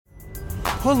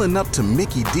Pulling up to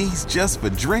Mickey D's just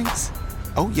for drinks?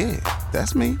 Oh yeah,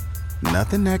 that's me.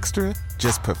 Nothing extra,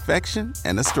 just perfection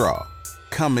and a straw.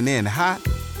 Coming in hot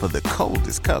for the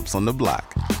coldest cups on the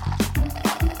block.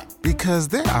 Because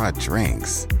there are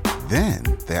drinks. Then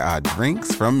there are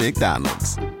drinks from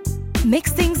McDonald's.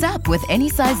 Mix things up with any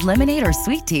size lemonade or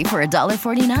sweet tea for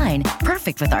 $1.49.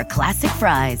 Perfect with our classic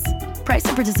fries. Price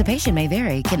and participation may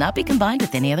vary. Cannot be combined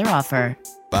with any other offer.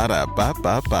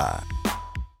 Ba-da-ba-ba-ba.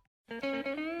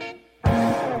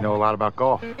 You know a lot about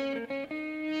golf. Well,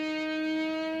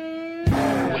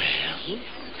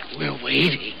 we're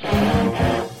waiting.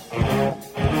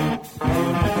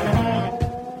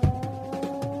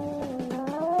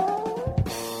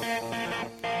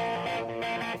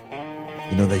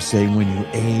 You know, they say when you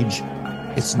age,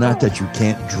 it's not that you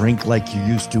can't drink like you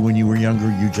used to when you were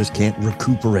younger. You just can't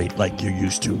recuperate like you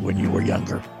used to when you were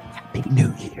younger. Happy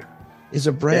New Year. It's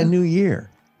a brand new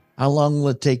year. How long will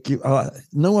it take you?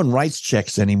 No one writes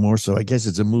checks anymore, so I guess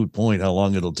it's a moot point how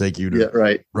long it'll take you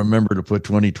to remember to put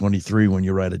 2023 when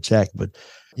you write a check. But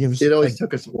it always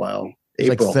took us a while.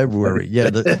 April. Like February.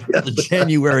 Yeah, the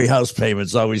January house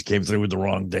payments always came through with the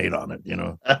wrong date on it, you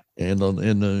know. And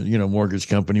the mortgage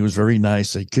company was very nice.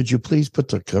 Say, could you please put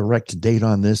the correct date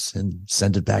on this and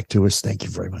send it back to us? Thank you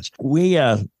very much. We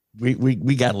got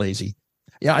lazy.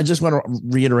 Yeah, I just want to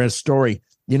reiterate a story.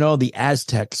 You know, the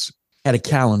Aztecs had a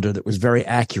calendar that was very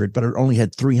accurate, but it only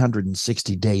had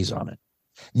 360 days on it.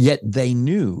 Yet they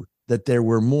knew that there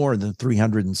were more than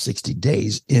 360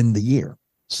 days in the year.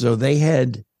 So they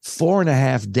had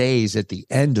 4.5 days at the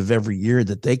end of every year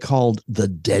that they called the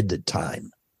dead time.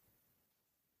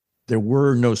 There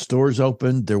were no stores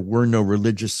open. There were no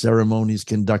religious ceremonies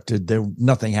conducted.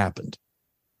 Nothing happened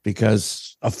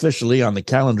because officially on the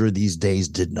calendar, these days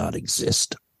did not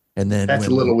exist. And then that's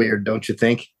a little weird, don't you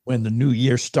think? When the new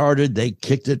year started, they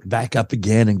kicked it back up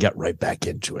again and got right back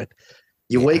into it.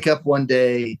 You wake up one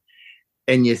day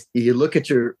and you look at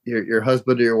your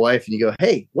husband or your wife and you go,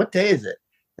 hey, what day is it?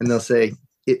 And they'll say,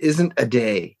 it isn't a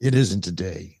day. It isn't a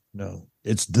day. No,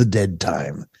 it's the dead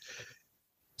time.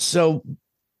 So,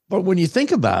 but when you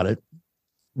think about it,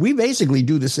 we basically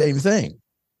do the same thing.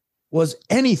 Was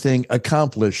anything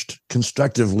accomplished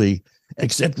constructively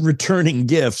except returning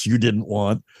gifts you didn't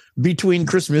want between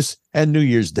Christmas and New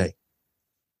Year's Day?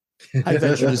 I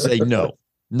venture to say no.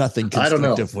 Nothing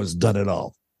constructive was done at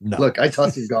all. No. Look, I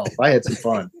taught some golf. I had some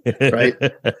fun, right?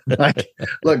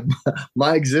 Look,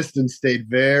 my existence stayed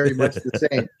very much the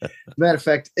same. Matter of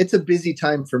fact, it's a busy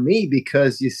time for me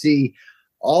because you see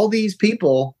all these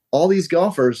people, all these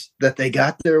golfers that they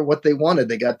got what they wanted.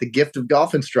 They got the gift of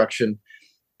golf instruction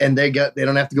and they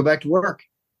don't have to go back to work.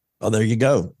 Oh, there you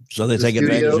go. So they take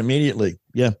advantage immediately.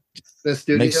 Yeah. The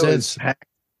studio makes sense.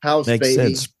 House, makes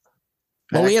baby. sense.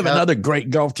 Well, we have another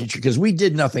great golf teacher because we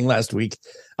did nothing last week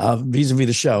vis-a-vis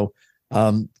the show.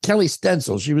 Kellie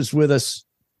Stenzel, she was with us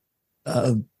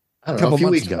a few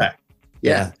weeks ago. Back.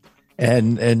 Yeah.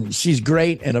 And she's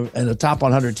great and a top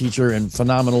 100 teacher and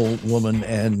phenomenal woman.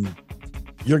 And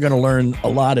you're going to learn a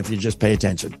lot if you just pay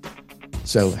attention.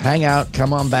 So hang out,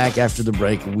 come on back after the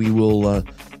break. We will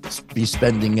be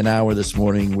spending an hour this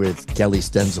morning with Kellie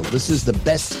Stenzel. This is the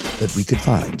best that we could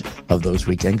find of those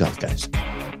weekend golf guys.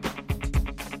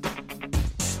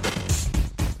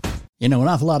 You know, an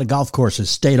awful lot of golf courses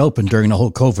stayed open during the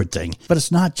whole COVID thing. But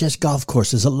it's not just golf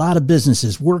courses. A lot of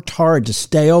businesses worked hard to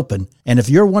stay open. And if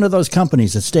you're one of those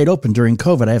companies that stayed open during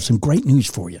COVID, I have some great news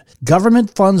for you.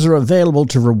 Government funds are available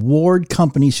to reward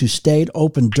companies who stayed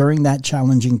open during that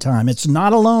challenging time. It's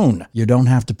not a loan. You don't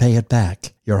have to pay it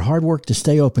back. Your hard work to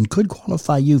stay open could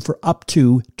qualify you for up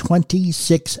to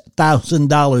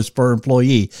 $26,000 per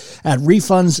employee at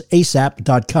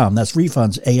refundsasap.com. That's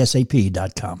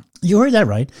refundsasap.com. You heard that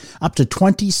right. Up to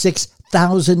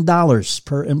 $26,000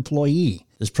 per employee.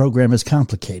 This program is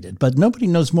complicated, but nobody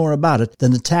knows more about it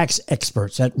than the tax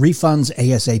experts at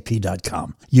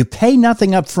refundsasap.com. You pay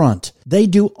nothing up front. They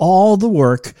do all the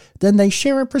work, then they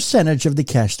share a percentage of the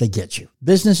cash they get you.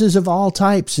 Businesses of all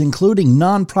types, including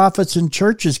nonprofits and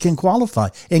churches, can qualify,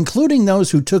 including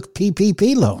those who took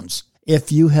PPP loans.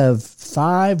 If you have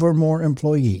 5 or more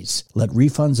employees, let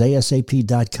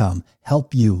refundsasap.com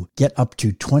help you get up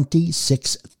to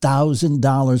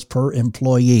 $26,000 per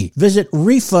employee. Visit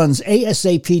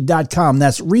refundsasap.com.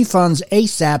 That's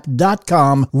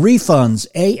refundsasap.com.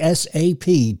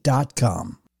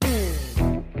 refundsasap.com.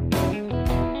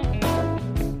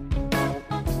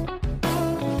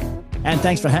 And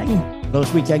thanks for hanging.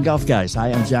 Those Weekend Golf Guys.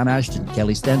 Hi, I'm John Ashton.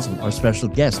 Kellie Stenzel, our special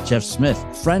guest, Jeff Smith,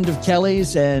 friend of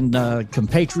Kellie's and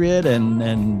compatriot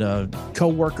and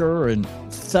co-worker and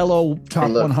fellow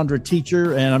top 100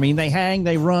 teacher. And I mean,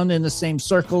 they run in the same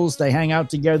circles. They hang out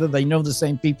together. They know the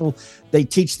same people. They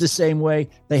teach the same way.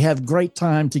 They have great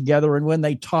time together. And when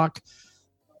they talk,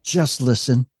 just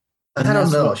listen. I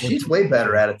don't know. She's way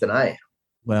better at it than I am.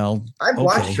 Well, I've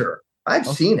watched her. I've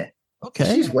seen it.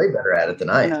 Okay. She's way better at it than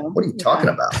I am. What are you talking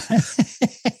about?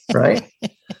 Right?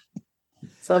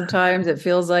 Sometimes it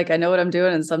feels like I know what I'm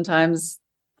doing, and sometimes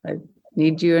I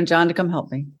need you and John to come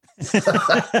help me.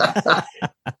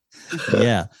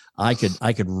 Yeah, I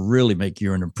could really make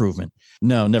you an improvement.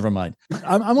 No, never mind.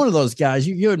 I'm one of those guys.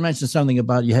 You had mentioned something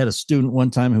about you had a student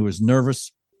one time who was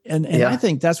nervous. And I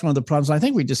think that's one of the problems. I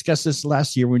think we discussed this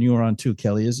last year when you were on too,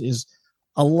 Kelly, is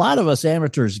a lot of us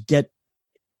amateurs get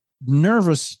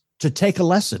nervous to take a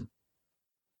lesson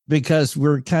because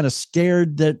we're kind of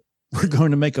scared that we're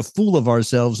going to make a fool of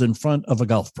ourselves in front of a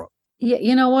golf pro. Yeah,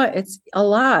 you know what? It's a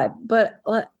lot, but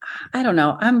I don't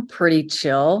know. I'm pretty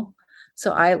chill.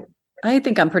 So I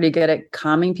think I'm pretty good at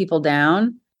calming people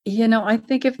down. You know, I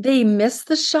think if they miss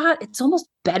the shot, it's almost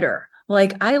better.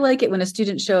 Like, I like it when a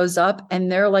student shows up and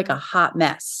they're like a hot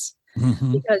mess,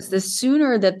 because the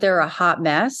sooner that they're a hot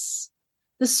mess,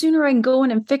 the sooner I can go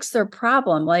in and fix their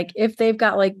problem. Like, if they've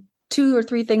got like 2 or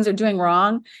 3 things they're doing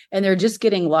wrong and they're just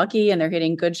getting lucky and they're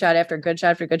hitting good shot after good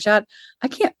shot after good shot, I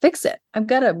can't fix it. I've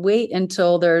got to wait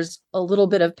until there's a little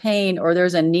bit of pain or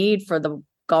there's a need for the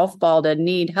golf ball to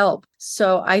need help.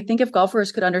 So I think if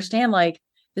golfers could understand, like,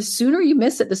 the sooner you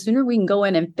miss it, the sooner we can go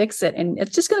in and fix it. And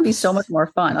it's just going to be so much more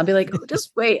fun. I'll be like,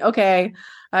 just wait. Okay,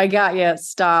 I got you.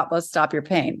 Stop. Let's stop your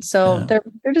pain. So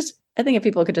they're just, I think if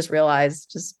people could just realize,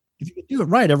 just if you could do it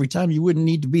right every time, you wouldn't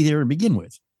need to be there to begin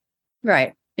with.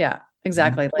 Right. Yeah,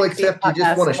 exactly. Well, except you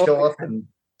just want to show up, and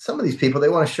some of these people, they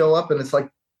want to show up and it's like,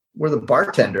 we're the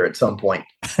bartender at some point,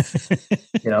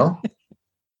 you know?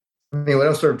 I mean, we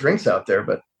don't serve drinks out there,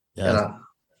 but, you know.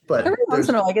 But every once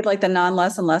in a while, I get like the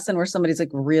non-lesson lesson where somebody's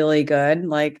like really good.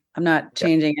 Like, I'm not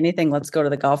changing anything. Let's go to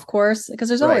the golf course, because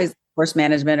there's always course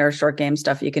management or short game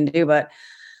stuff you can do. But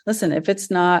listen, if it's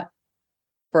not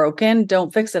broken,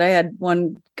 don't fix it. I had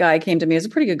one guy came to me, he was a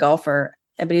pretty good golfer,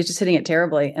 but he was just hitting it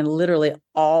terribly. And literally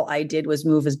all I did was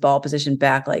move his ball position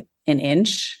back like an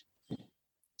inch.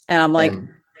 And I'm like,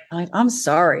 I'm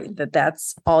sorry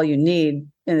that's all you need.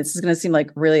 And this is going to seem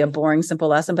like really a boring, simple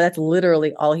lesson, but that's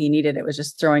literally all he needed. It was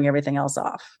just throwing everything else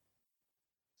off.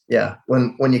 Yeah.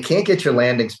 When you can't get your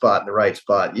landing spot in the right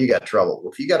spot, you got trouble.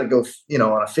 If you got to go,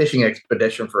 on a fishing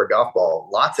expedition for a golf ball,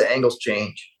 lots of angles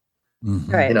change.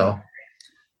 Right.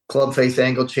 Club face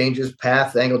angle changes,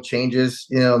 path angle changes,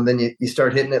 and then you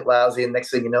start hitting it lousy. And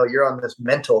next thing you know, you're on this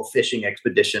mental fishing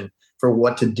expedition for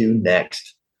what to do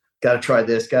next. Got to try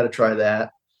this, got to try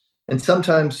that. And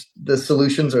sometimes the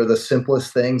solutions are the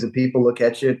simplest things, and people look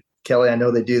at you, Kelly, I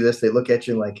know they do this. They look at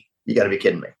you like, you got to be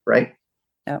kidding me, right?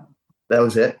 Yeah. That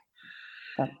was it.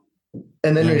 Yeah.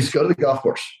 And then you just go to the golf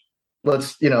course.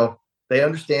 Let's, they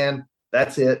understand.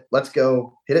 That's it. Let's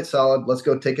go hit it solid. Let's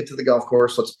go take it to the golf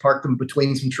course. Let's park them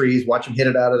between some trees, watch them hit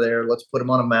it out of there. Let's put them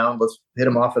on a mound. Let's hit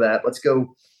them off of that. Let's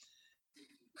go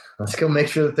make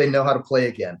sure that they know how to play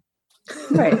again.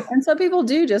 Right. And some people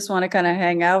do just want to kind of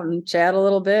hang out and chat a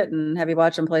little bit and have you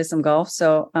watch them play some golf.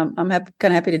 So I'm kind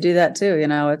of happy to do that too.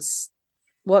 It's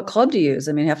what club to use.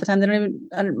 I mean, half the time they don't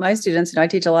even, my students, I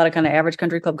teach a lot of kind of average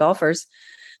country club golfers.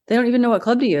 They don't even know what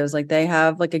club to use. Like, they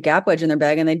have like a gap wedge in their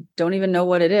bag and they don't even know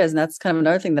what it is. And that's kind of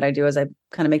another thing that I do, is I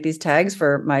kind of make these tags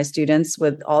for my students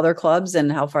with all their clubs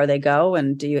and how far they go.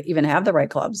 And do you even have the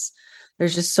right clubs?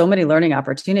 There's just so many learning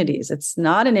opportunities. It's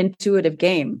not an intuitive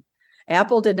game.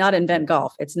 Apple did not invent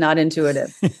golf. It's not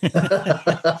intuitive.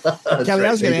 Kelly,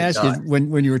 I was going to ask you,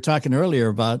 when you were talking earlier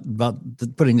about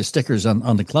putting the stickers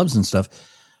on the clubs and stuff,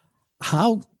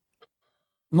 how,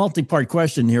 multi-part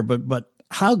question here, but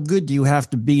how good do you have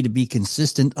to be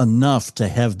consistent enough to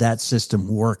have that system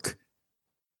work?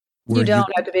 You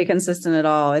don't have to be consistent at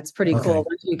all. It's pretty cool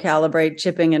once you calibrate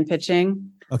chipping and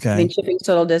pitching. Okay. I mean, chipping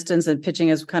total distance and pitching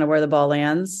is kind of where the ball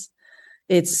lands.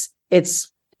 It's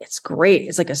great.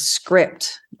 It's like a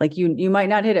script. Like you might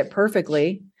not hit it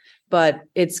perfectly, but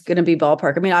it's going to be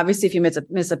ballpark. I mean, obviously, if you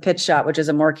miss a pitch shot, which is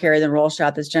a more carry than roll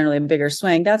shot, that's generally a bigger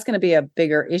swing, that's going to be a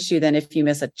bigger issue than if you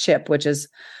miss a chip, which is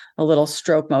a little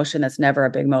stroke motion that's never a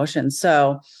big motion.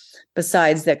 So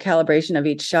besides that calibration of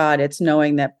each shot, it's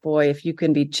knowing that, boy, if you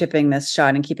can be chipping this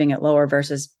shot and keeping it lower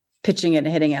versus pitching it and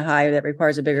hitting it high, that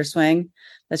requires a bigger swing.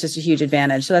 That's just a huge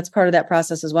advantage. So that's part of that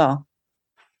process as well.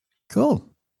 Cool.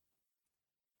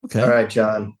 Okay. All right,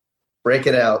 John, break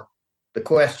it out. The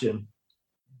question.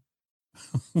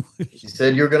 You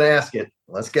said you were going to ask it.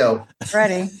 Let's go.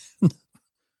 Ready.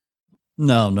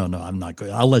 No, I'm not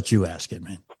going. I'll let you ask it,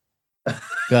 man.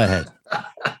 Go ahead.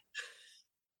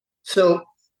 So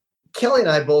Kelly and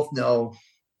I both know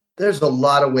there's a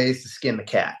lot of ways to skin the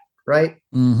cat, right?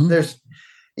 Mm-hmm.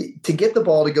 To get the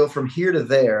ball to go from here to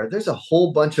there, there's a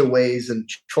whole bunch of ways and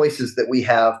choices that we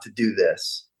have to do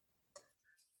this.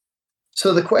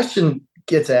 So the question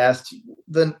gets asked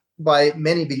then by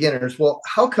many beginners, well,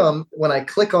 how come when I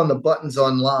click on the buttons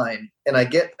online and I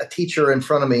get a teacher in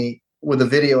front of me with a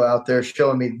video out there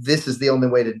showing me this is the only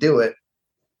way to do it?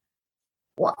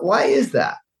 Why is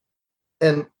that?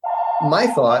 And my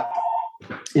thought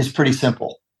is pretty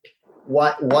simple.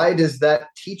 Why does that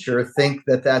teacher think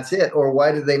that that's it? Or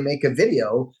why do they make a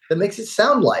video that makes it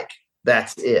sound like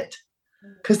that's it?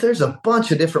 Because there's a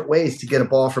bunch of different ways to get a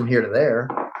ball from here to there.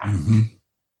 Mm-hmm.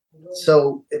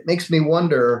 So it makes me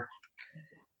wonder,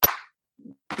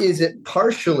 is it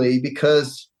partially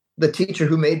because the teacher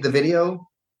who made the video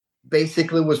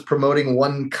basically was promoting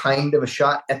one kind of a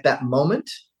shot at that moment?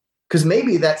 Because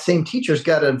maybe that same teacher's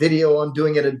got a video on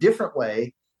doing it a different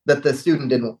way that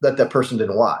that person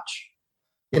didn't watch.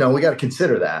 We got to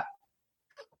consider that.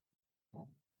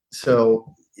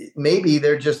 So maybe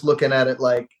they're just looking at it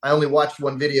like, I only watched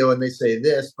one video and they say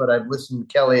this, but I've listened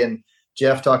to Kelly and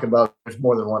Jeff talk about there's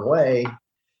more than one way.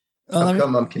 How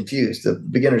come I'm confused? The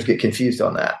beginners get confused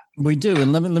on that. We do.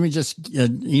 And let me just,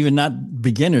 even not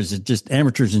beginners, it's just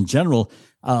amateurs in general.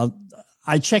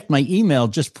 I checked my email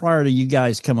just prior to you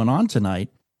guys coming on tonight,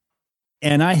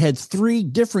 and I had 3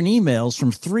 different emails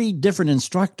from 3 different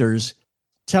instructors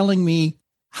telling me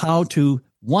how to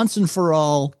once and for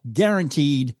all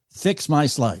guaranteed fix my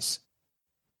slice,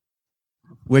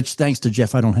 which thanks to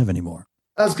Jeff, I don't have anymore.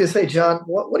 I was going to say, John,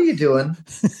 what are you doing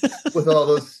with all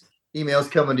those emails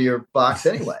coming to your box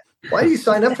anyway? Why do you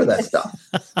sign up for that stuff?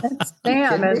 That's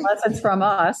spam, unless it's from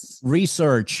us.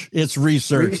 Research. It's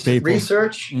research, people.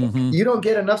 Research? Mm-hmm. You don't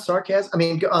get enough sarcasm? I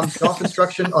mean, golf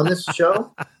instruction on this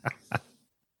show?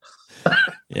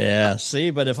 Yeah,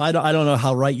 see, but if I don't know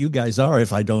how right you guys are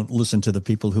if I don't listen to the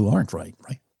people who aren't right?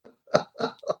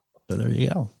 So there you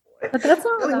go. But that's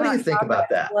not what do you think about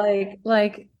that?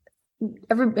 Like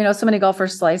so many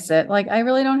golfers slice it. Like, I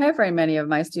really don't have very many of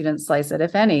my students slice it,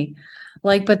 if any.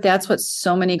 But that's what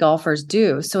so many golfers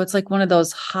do. So it's like one of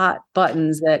those hot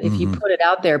buttons that if you put it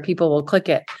out there, people will click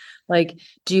it. Like,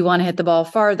 do you want to hit the ball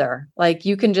farther? Like,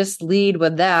 you can just lead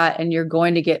with that and you're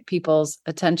going to get people's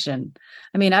attention.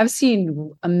 I mean, I've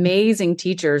seen amazing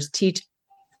teachers teach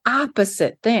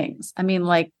opposite things. I mean,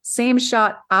 like same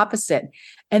shot, opposite.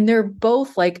 And they're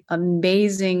both like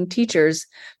amazing teachers,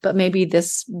 but maybe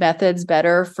this method's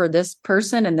better for this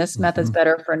person and this method's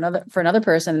better for another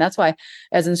person. And that's why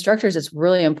as instructors, it's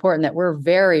really important that we're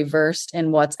very versed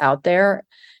in what's out there.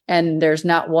 And there's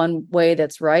not one way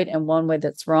that's right and one way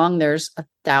that's wrong. There's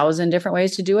 1,000 different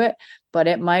ways to do it, but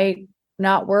it might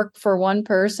not work for one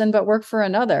person, but work for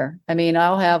another. I mean,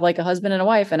 I'll have like a husband and a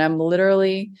wife, and I'm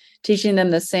literally teaching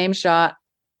them the same shot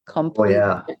completely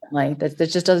differently. That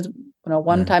just doesn't,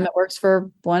 one time it works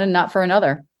for one and not for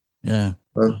another. Yeah.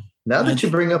 Well, now that you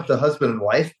bring up the husband and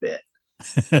wife bit.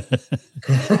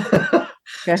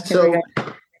 So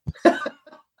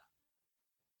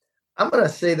I'm going to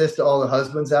say this to all the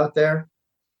husbands out there.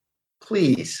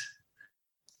 Please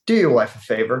do your wife a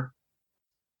favor.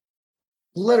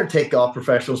 Let her take golf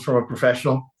professionals from a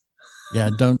professional.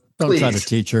 Yeah, don't try to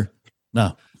teach her.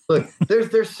 No. Look,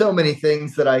 there's so many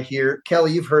things that I hear.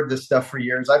 Kelly, you've heard this stuff for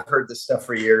years. I've heard this stuff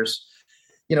for years.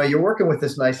 You're working with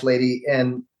this nice lady,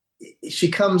 and she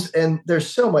comes, and there's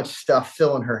so much stuff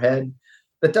filling her head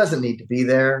that doesn't need to be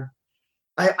there.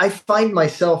 I find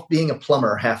myself being a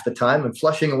plumber half the time and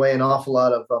flushing away an awful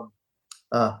lot of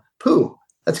poo.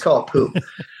 Let's call it poo,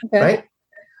 right?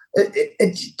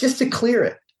 It just to clear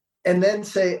it. And then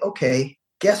say, okay,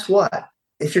 guess what?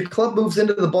 If your club moves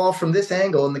into the ball from this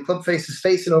angle and the club face is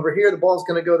facing over here, the ball's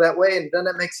going to go that way. And doesn't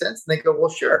that make sense? And they go, well,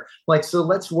 sure. Like, so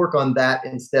let's work on that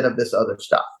instead of this other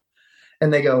stuff.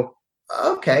 And they go,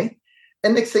 okay.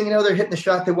 And next thing you know, they're hitting the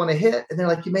shot they want to hit. And they're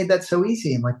like, you made that so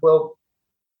easy. I'm like, well,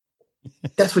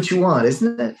 that's what you want,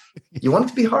 isn't it? You want it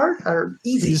to be hard or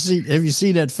easy? Have you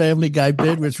seen that Family Guy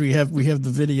bid, which we have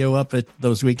the video up at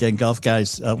those Weekend Golf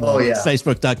Guys,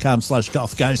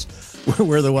 Facebook.com/golf guys,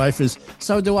 where the wife is,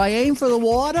 so do I aim for the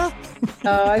water?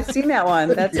 Oh, I've seen that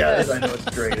one. That's good. I know,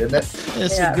 it's great, isn't it?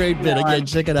 It's a great bid. Again,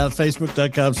 check it out,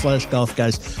 Facebook.com/golf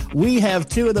guys. We have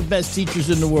 2 of the best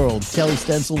teachers in the world, Kellie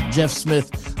Stenzel, Jeff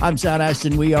Smith. I'm John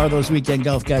Ashton. We are those Weekend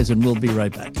Golf Guys, and we'll be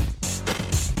right back.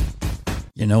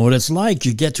 You know what it's like.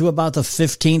 You get to about the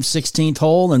 15th, 16th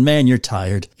hole, and man, you're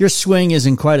tired. Your swing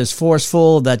isn't quite as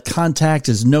forceful. That contact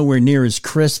is nowhere near as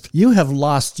crisp. You have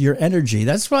lost your energy.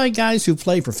 That's why guys who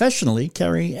play professionally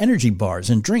carry energy bars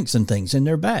and drinks and things in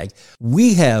their bag.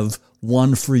 We have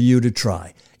one for you to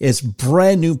try. It's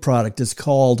brand new product. It's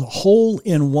called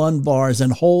Hole-in-One Bars,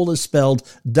 and Hole is spelled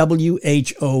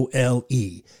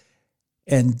W-H-O-L-E.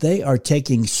 And they are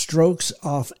taking strokes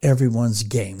off everyone's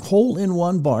game.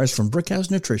 Hole-in-One Bars from Brickhouse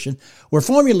Nutrition were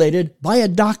formulated by a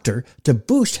doctor to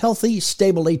boost healthy,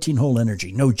 stable 18-hole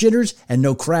energy. No jitters and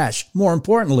no crash. More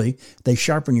importantly, they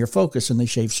sharpen your focus and they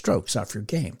shave strokes off your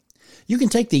game. You can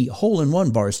take the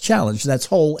Hole-in-One Bars challenge. That's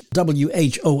Hole,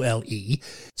 W-H-O-L-E.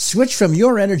 Switch from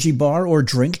your energy bar or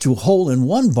drink to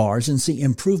Hole-in-One Bars and see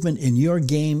improvement in your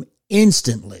game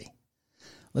instantly.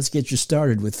 Let's get you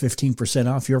started with 15%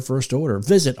 off your first order.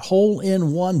 Visit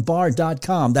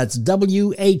holeinOnebar.com. That's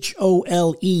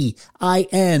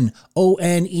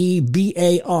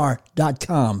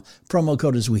WHOLEINONEBAR.com. Promo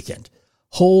code is weekend.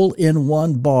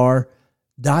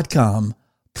 HoleinOnebar.com.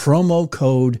 Promo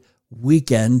code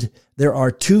weekend. There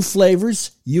are 2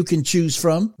 flavors you can choose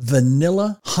from: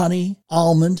 vanilla, honey,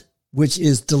 almond, which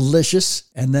is delicious,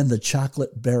 and then the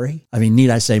chocolate berry. I mean, need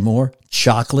I say more?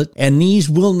 Chocolate. And these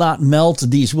will not melt.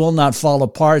 These will not fall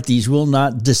apart. These will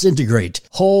not disintegrate.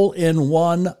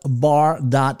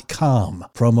 HoleinOnebar.com.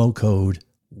 Promo code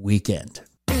weekend.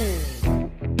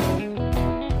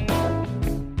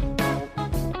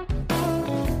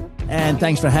 And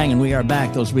thanks for hanging. We are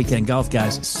back, those Weekend Golf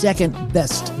Guys. Second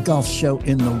best golf show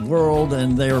in the world,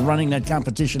 and they're running that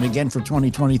competition again for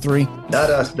 2023. Not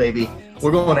us, baby.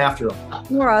 We're going after them.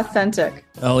 More authentic.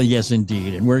 Oh, yes,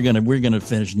 indeed. And we're gonna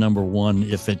finish number 1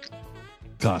 if it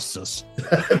costs us.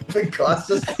 If it costs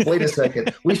us? Wait a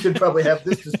second. We should probably have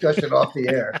this discussion off the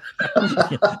air.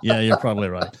 Yeah, you're probably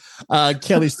right.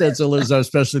 Kellie Stenzel is our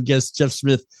special guest. Jeff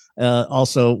Smith,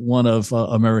 also one of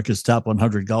America's top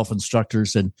 100 golf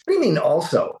instructors. And what do you mean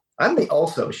also? I'm the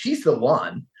also. She's the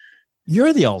one.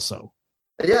 You're the also.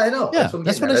 Yeah, I know. Yeah, that's what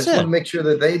I said. I just want to make sure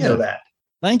that they know that.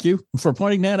 Thank you for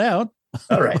pointing that out.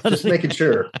 All right, just making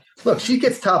sure. Look, she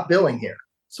gets top billing here.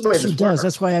 She does.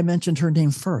 That's why I mentioned her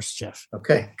name first, Jeff.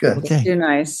 Okay, good. Okay. You're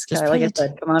nice. Like I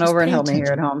said, come on over and help me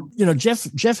here at home. You know,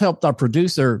 Jeff helped our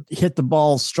producer hit the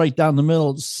ball straight down the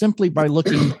middle simply by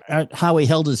looking at how he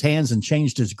held his hands and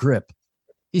changed his grip.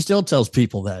 He still tells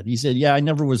people that. He said, yeah, I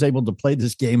never was able to play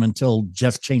this game until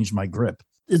Jeff changed my grip.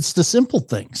 It's the simple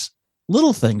things.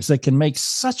 Little things that can make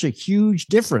such a huge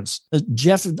difference.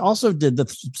 Jeff also did the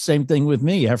same thing with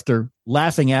me. After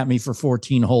laughing at me for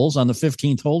 14 holes, on the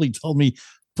 15th hole, he told me,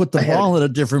 put the ball in a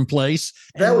different place.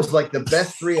 That was like the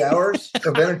best 3 hours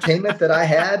of entertainment that I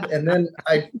had. And then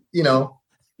I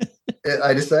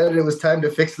decided it was time to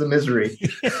fix the misery.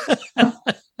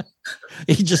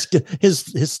 He just,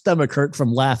 his stomach hurt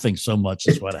from laughing so much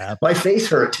is what happened. My face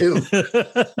hurt too.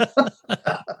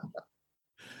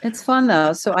 It's fun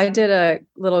though. So I did a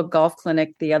little golf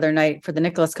clinic the other night for the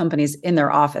Nicholas companies in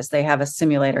their office. They have a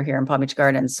simulator here in Palm Beach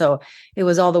Gardens. So it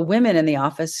was all the women in the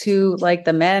office who, like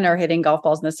the men, are hitting golf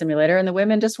balls in the simulator and the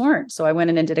women just weren't. So I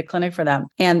went in and did a clinic for them.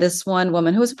 And this one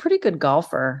woman who was a pretty good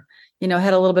golfer,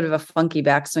 had a little bit of a funky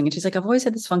backswing. And she's like, I've always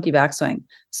had this funky backswing.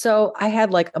 So I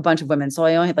had like a bunch of women. So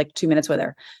I only had like 2 minutes with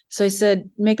her. So I said,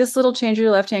 make this little change with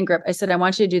your left-hand grip. I said, I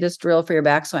want you to do this drill for your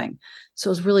backswing. So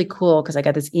it was really cool because I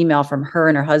got this email from her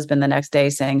and her husband the next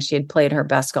day saying she had played her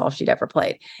best golf she'd ever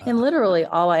played. And literally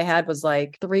all I had was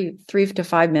like 3 to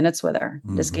 5 minutes with her.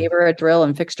 Mm-hmm. Just gave her a drill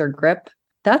and fixed her grip.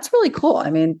 That's really cool. I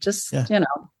mean,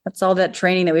 that's all that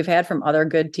training that we've had from other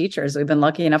good teachers we've been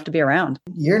lucky enough to be around.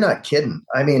 You're not kidding.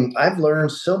 I mean, I've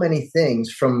learned so many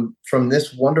things from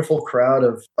this wonderful crowd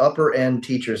of upper end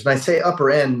teachers. And I say upper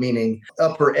end, meaning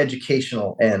upper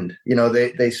educational end.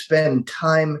 They spend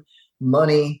time,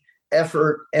 money,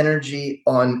 effort, energy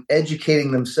on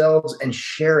educating themselves and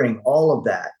sharing all of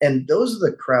that. And those are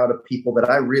the crowd of people that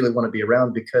I really want to be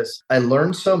around because I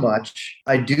learn so much.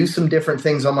 I do some different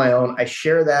things on my own. I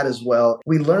share that as well.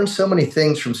 We learn so many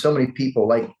things from so many people.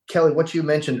 Like Kelly, what you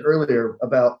mentioned earlier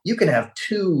about you can have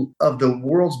 2 of the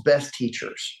world's best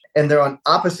teachers and they're on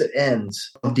opposite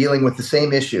ends of dealing with the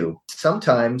same issue.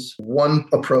 Sometimes one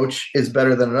approach is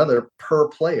better than another per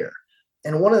player.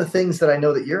 And one of the things that I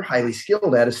know that you're highly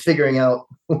skilled at is figuring out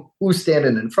who's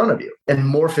standing in front of you and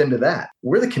morph into that.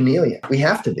 We're the chameleon. We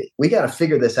have to be. We got to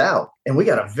figure this out. And we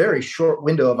got a very short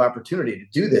window of opportunity to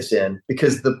do this in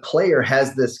because the player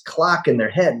has this clock in their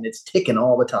head and it's ticking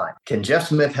all the time. Can Jeff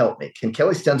Smith help me? Can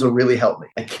Kellie Stenzel really help me?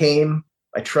 I came,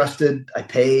 I trusted, I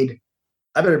paid.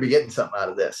 I better be getting something out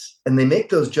of this. And they make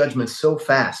those judgments so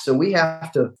fast. So we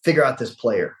have to figure out this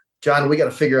player. John, we got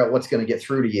to figure out what's going to get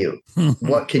through to you.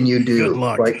 What can you do? Good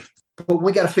luck. Right? But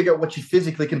we got to figure out what you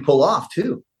physically can pull off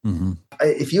too. Mm-hmm.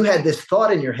 If you had this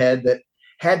thought in your head that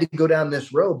had to go down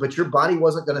this road, but your body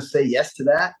wasn't going to say yes to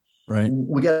that, right?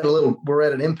 We're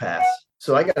at an impasse.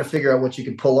 So I got to figure out what you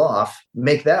can pull off,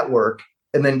 make that work,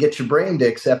 and then get your brain to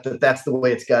accept that that's the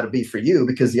way it's got to be for you,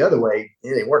 because the other way,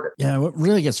 it ain't working. Yeah, what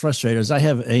really gets frustrated is I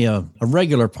have a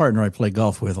regular partner I play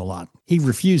golf with a lot. He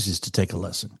refuses to take a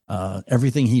lesson.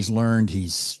 Everything he's learned,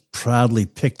 he's proudly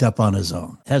picked up on his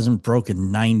own. Hasn't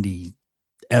broken 90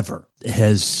 ever.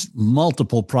 Has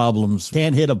multiple problems.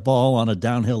 Can't hit a ball on a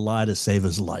downhill lie to save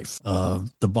his life.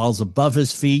 The ball's above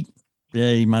his feet.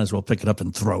 Yeah, you might as well pick it up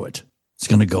and throw it. It's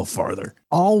going to go farther.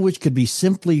 All which could be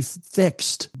simply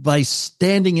fixed by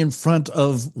standing in front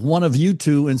of one of you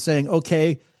two and saying,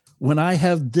 okay, when I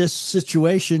have this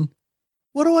situation,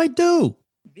 what do I do?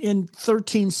 In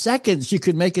 13 seconds, you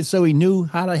could make it so he knew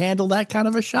how to handle that kind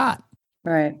of a shot.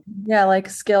 Right. Yeah. Like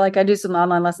I do some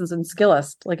online lessons in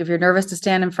Skillist. Like if you're nervous to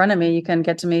stand in front of me, you can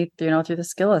get to me, through the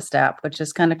Skillist app, which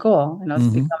is kind of cool. It's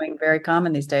becoming very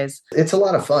common these days. It's a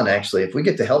lot of fun, actually. If we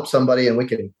get to help somebody and we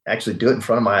can actually do it in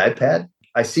front of my iPad,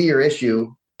 I see your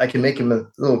issue. I can make him a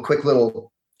quick 2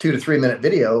 to 3 minute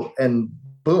video and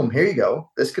boom, here you go.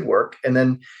 This could work. And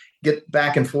then get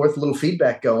back and forth, a little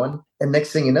feedback going. And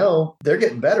next thing you know, they're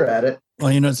getting better at it.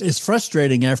 Well, it's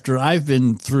frustrating after I've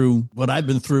been through what I've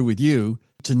been through with you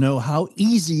to know how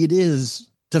easy it is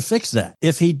to fix that.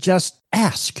 If he just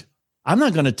ask, I'm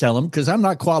not going to tell him because I'm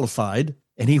not qualified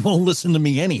and he won't listen to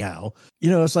me anyhow.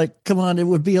 It's like, come on, it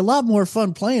would be a lot more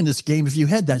fun playing this game if you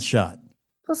had that shot.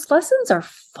 Those lessons are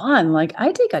fun. Like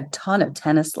I take a ton of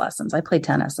tennis lessons. I play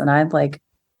tennis and I'm like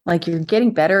you're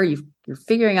getting better. You're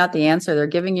figuring out the answer. They're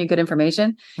giving you good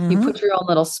information. Mm-hmm. You put your own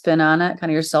little spin on it, kind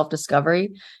of your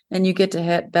self-discovery, and you get to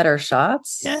hit better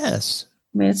shots. Yes.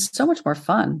 I mean, it's so much more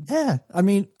fun. Yeah. I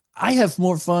mean, I have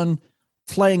more fun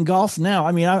playing golf now.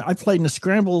 I mean, I played in a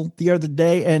scramble the other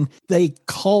day and they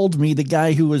called me, the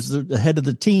guy who was the head of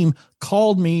the team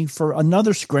called me for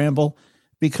another scramble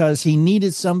because he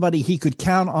needed somebody he could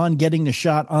count on getting the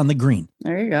shot on the green.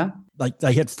 There you go. Like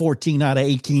I hit 14 out of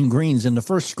 18 greens in the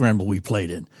first scramble we played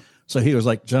in. So he was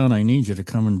like, John, I need you to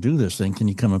come and do this thing. Can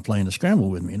you come and play in the scramble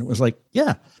with me? And it was like,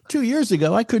 yeah, 2 years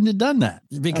ago, I couldn't have done that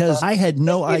because I had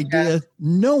no idea.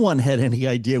 No one had any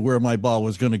idea where my ball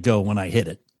was going to go when I hit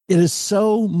it. It is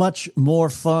so much more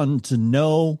fun to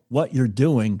know what you're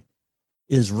doing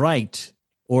is right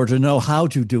or to know how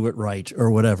to do it right or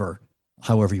whatever,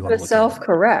 however you want to look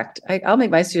self-correct. I'll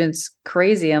make my students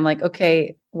crazy. I'm like,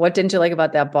 okay, what didn't you like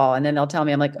about that ball? And then they'll tell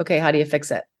me, I'm like, okay, how do you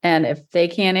fix it? And if they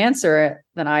can't answer it,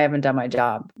 then I haven't done my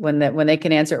job. When they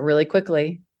can answer it really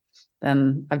quickly,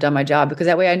 then I've done my job, because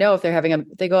that way I know if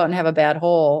they go out and have a bad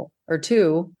hole or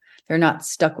two, they're not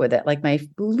stuck with it. Like my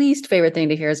least favorite thing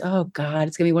to hear is, oh God,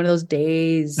 it's gonna be one of those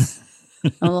days.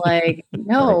 I'm like,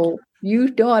 no,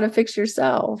 you know how to fix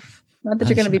yourself. Not that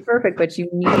you're going to be perfect, but you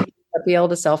need to be able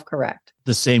to self-correct.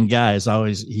 The same guy he's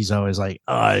always like,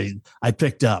 oh, I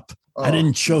picked up. I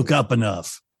didn't choke up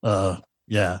enough.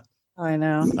 Yeah. I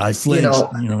know. I flinched,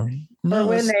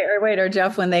 No, or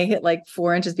Jeff, when they hit like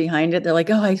 4 inches behind it, they're like,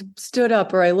 oh, I stood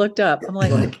up or I looked up. I'm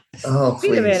like oh,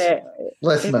 wait a minute.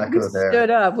 Let's not go there.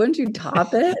 Stood up. Wouldn't you top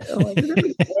it?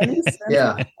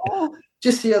 Yeah.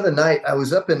 Just the other night, I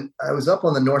was up on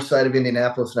the north side of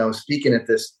Indianapolis, and I was speaking at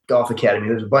this golf academy.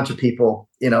 There's a bunch of people,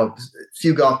 a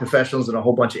few golf professionals and a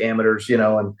whole bunch of amateurs,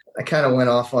 and I kind of went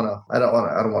off on I don't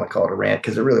want to call it a rant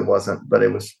because it really wasn't, but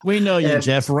it was. We know you,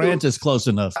 Jeff. Rant is close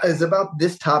enough. It's about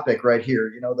this topic right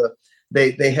here.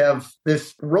 They have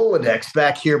this Rolodex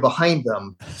back here behind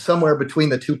them, somewhere between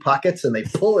the two pockets, and they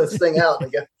pull this thing out.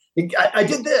 And they go, I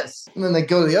did this. And then they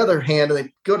go to the other hand and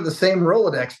they go to the same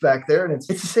Rolodex back there, and it's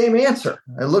the same answer.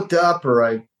 I looked up, or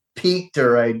I peeked,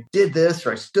 or I did this,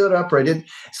 or I stood up, or I did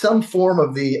some form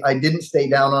of I didn't stay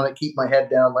down on it, keep my head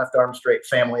down, left arm straight,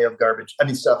 family of garbage. I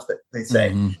mean, stuff that they say.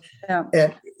 Mm-hmm. Yeah.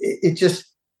 And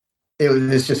it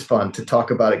was just fun to talk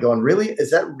about it, going, really?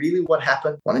 Is that really what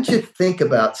happened? Why don't you think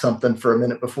about something for a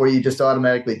minute before you just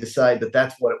automatically decide that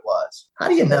that's what it was? How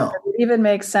do you know? Does it even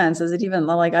make sense? Is it even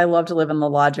like, I love to live in the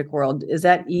logic world. Is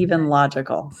that even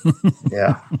logical?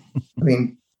 Yeah. I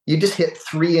mean, you just hit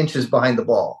 3 inches behind the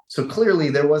ball. So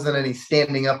clearly there wasn't any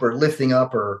standing up or lifting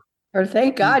up or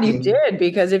thank God you did,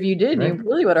 because if you didn't, right? You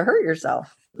really would have hurt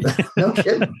yourself. No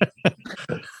kidding.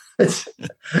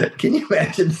 Can you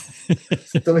imagine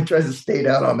somebody tries to stay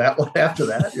down on that one after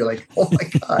that? You're like, oh my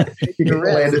God, you can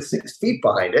land at 6 feet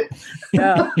behind it.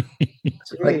 Yeah.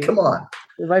 Like, come on.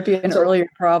 It might be an earlier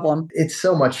problem. It's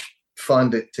so much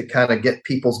fun to kind of get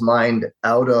people's mind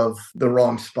out of the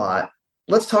wrong spot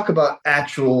let's talk about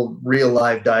actual real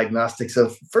live diagnostics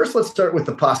of first, let's start with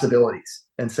the possibilities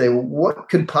and say, well, what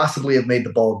could possibly have made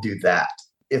the ball do that?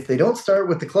 If they don't start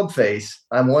with the club face,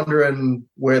 I'm wondering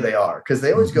where they are, because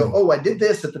they always go, oh, I did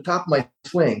this at the top of my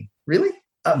swing. Really?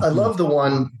 I love the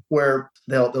one where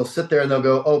they'll sit there and they'll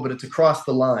go, oh, but it's across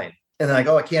the line. And they're like,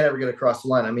 oh, I can't ever get across the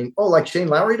line. I mean, oh, like Shane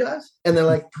Lowry does? And they're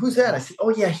like, who's that? I said,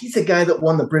 oh, yeah, he's a guy that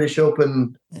won the British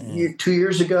Open 2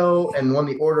 years ago and won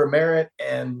the Order of Merit.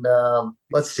 And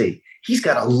let's see, he's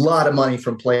got a lot of money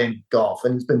from playing golf,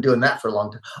 and he's been doing that for a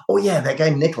long time. Oh, yeah, that guy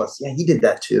Nicholas. Yeah, he did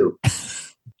that too.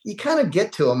 You kind of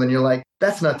get to him and you're like,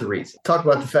 that's not the reason. Talk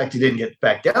about the fact he didn't get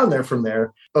back down there from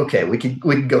there. Okay, we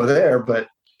can go there, but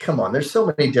come on, there's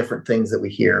so many different things that we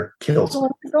hear kills.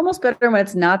 Well, it's almost better when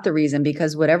it's not the reason,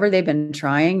 because whatever they've been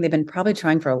probably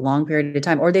trying for a long period of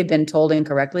time, or they've been told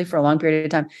incorrectly for a long period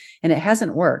of time, and it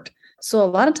hasn't worked. So a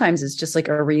lot of times it's just like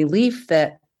a relief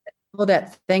that, well,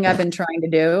 that thing I've been trying to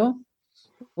do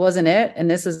wasn't it, and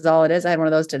this is all it is. I had one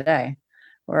of those today,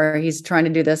 where he's trying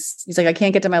to do this. He's like, I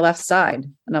can't get to my left side,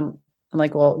 and I'm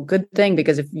like, well, good thing,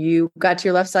 because if you got to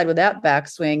your left side with that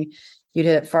backswing, you'd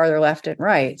hit it farther left and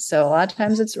right. So a lot of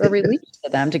times it's a relief to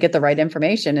them to get the right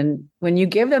information. And when you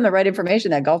give them the right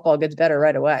information, that golf ball gets better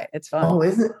right away. It's fun. Oh,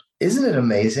 isn't it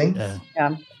amazing?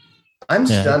 Yeah. I'm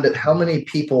stunned at how many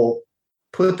people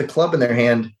put the club in their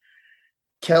hand,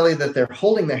 Kelly, that they're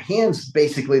holding their hands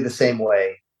basically the same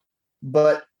way.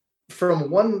 But from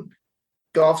one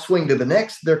golf swing to the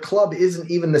next, their club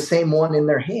isn't even the same one in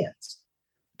their hands.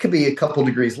 Could be a couple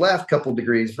degrees left, couple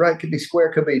degrees right, could be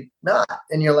square, could be not.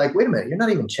 And you're like, wait a minute, you're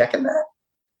not even checking that?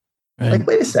 Right. Like,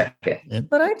 wait a second.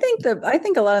 But I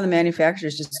think a lot of the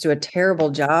manufacturers just do a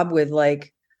terrible job with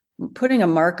like putting a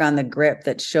mark on the grip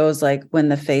that shows like when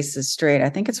the face is straight. I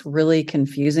think it's really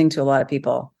confusing to a lot of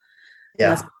people.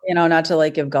 Yeah. Not to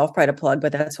like give Golf Pride a plug,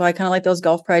 but that's why I kind of like those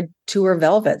Golf Pride Tour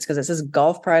velvets, because it says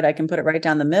Golf Pride. I can put it right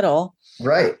down the middle.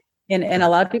 Right. And a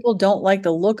lot of people don't like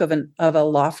the look of a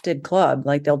lofted club.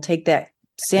 Like they'll take that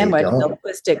sandwich, they'll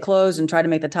twist it closed and try to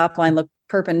make the top line look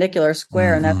perpendicular,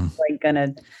 square, and that's like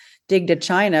gonna dig to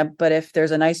China. But if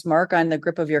there's a nice mark on the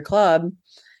grip of your club,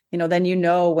 then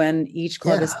when each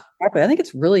club is properly. I think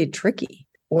it's really tricky.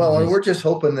 Well, and we're just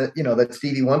hoping that that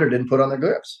Stevie Wonder didn't put on their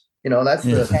grips. That's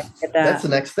the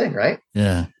next thing, right?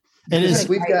 Yeah, it is.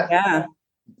 We've got. Yeah.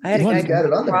 I had a guy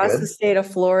across the state of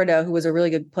Florida who was a really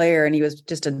good player, and he was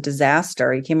just a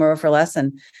disaster. He came over for a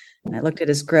lesson, and I looked at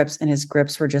his grips, and his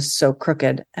grips were just so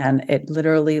crooked. And it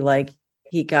literally, like,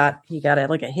 he got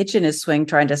like a hitch in his swing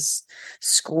trying to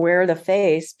square the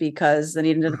face, because then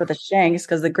he ended up with the shanks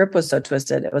because the grip was so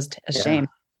twisted. It was a shame.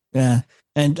 Yeah.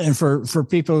 And for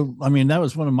people, I mean, that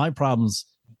was one of my problems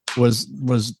was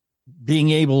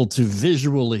being able to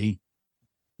visually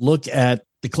look at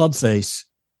the club face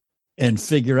and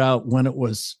figure out when it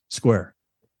was square.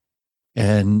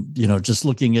 And, just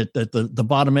looking at the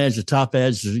bottom edge, the top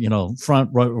edge, front,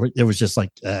 right, it was just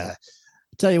like,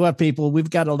 tell you what, people, we've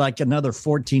got another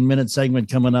 14-minute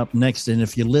segment coming up next. And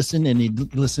if you listen and you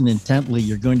listen intently,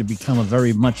 you're going to become a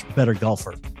very much better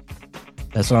golfer.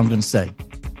 That's what I'm going to say.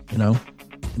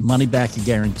 Money back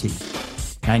guaranteed.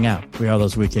 Hang out. We are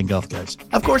those Weekend Golf Guys.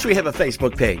 Of course, we have a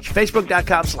Facebook page,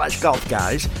 facebook.com/golf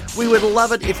guys. We would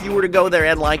love it if you were to go there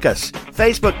and like us.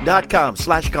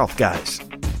 Facebook.com/golf guys.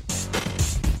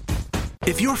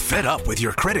 If you're fed up with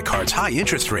your credit card's high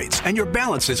interest rates and your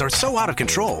balances are so out of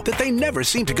control that they never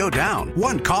seem to go down,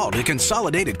 one call to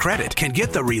Consolidated Credit can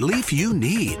get the relief you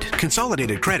need.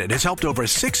 Consolidated Credit has helped over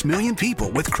 6 million people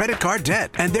with credit card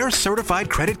debt, and their certified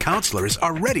credit counselors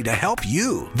are ready to help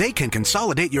you. They can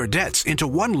consolidate your debts into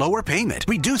one lower payment,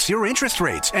 reduce your interest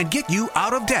rates, and get you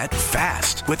out of debt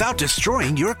fast without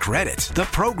destroying your credit. The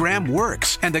program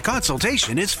works, and the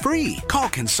consultation is free. Call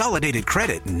Consolidated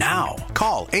Credit now.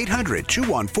 Call 800-214-3104.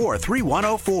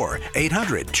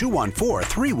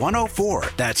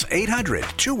 800-214-3104. That's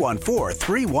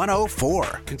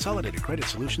 800-214-3104. Consolidated Credit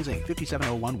Solutions, Inc.,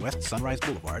 5701 West Sunrise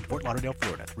Boulevard, Fort Lauderdale,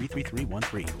 Florida,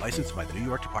 33313. Licensed by the New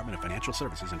York Department of Financial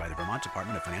Services and by the Vermont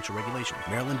Department of Financial Regulation.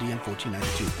 Maryland, DN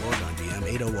 1492. Oregon, DM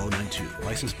 80092.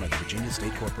 Licensed by the Virginia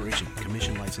State Corporation.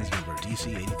 Commission license number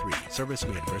DC 83. Service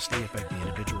may adversely affect the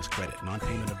individual's credit.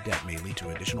 Non-payment of debt may lead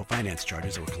to additional finance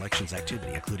charges or collections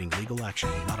activity, including legal action.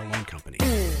 Not a loan company.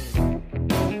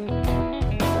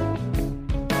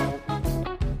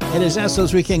 It is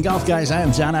Esso's Weekend Golf Guys. I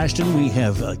am John Ashton. We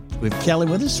have Kelly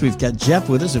with us. We've got Jeff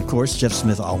with us, of course. Jeff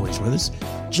Smith always with us.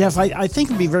 Jeff, I think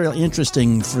it'd be very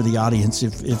interesting for the audience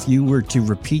if you were to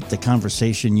repeat the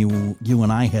conversation you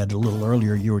and I had a little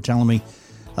earlier. You were telling me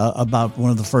about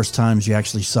one of the first times you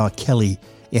actually saw Kelly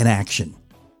in action.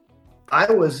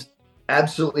 I was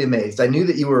absolutely amazed. I knew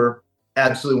that you were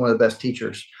absolutely one of the best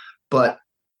teachers. But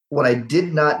what I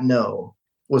did not know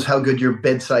was how good your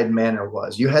bedside manner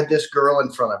was. You had this girl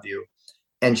in front of you,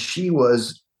 and she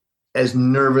was as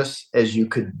nervous as you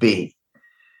could be.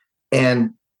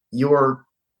 And your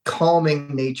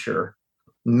calming nature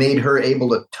made her able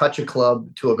to touch a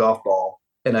club to a golf ball.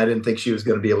 And I didn't think she was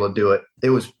going to be able to do it. It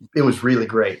was really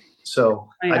great. So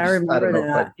I remember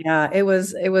that. Yeah, it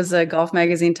was a Golf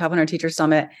Magazine Top 100 Teacher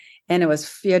Summit, and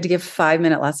you had to give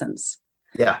 5-minute lessons.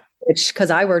 Yeah. Which, because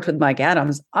I worked with Mike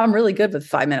Adams, I'm really good with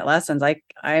 5-minute lessons.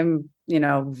 I'm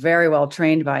very well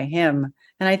trained by him.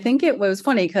 And I think it was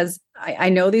funny because I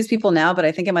know these people now, but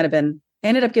I think I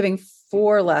ended up giving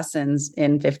 4 lessons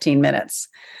in 15 minutes.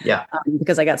 Yeah.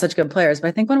 Because I got such good players. But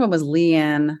I think one of them was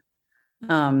Leanne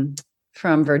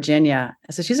from Virginia.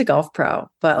 So she's a golf pro,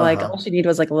 but all she needed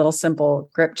was a little simple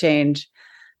grip change.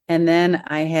 And then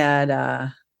I had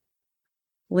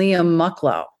Liam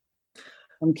Mucklow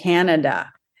from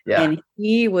Canada. Yeah. And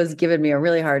he was giving me a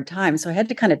really hard time. So I had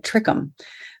to kind of trick him.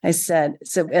 I said,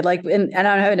 and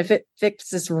I'm having to fix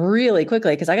this really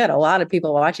quickly because I got a lot of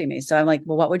people watching me. So I'm like,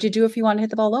 well, what would you do if you want to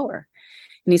hit the ball lower?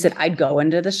 And he said, I'd go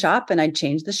into the shop and I'd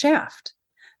change the shaft.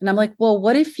 And I'm like, well,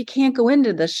 what if you can't go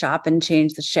into the shop and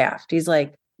change the shaft? He's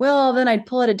like, well, then I'd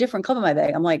pull out a different club in my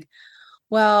bag. I'm like,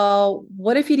 well,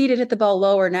 what if you needed to hit the ball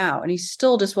lower now? And he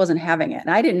still just wasn't having it.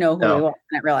 And I didn't know who he was.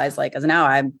 And I realized, because now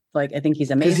I'm I think he's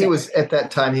amazing. Because he was, at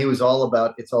that time, he was all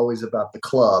about, it's always about the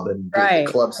club and the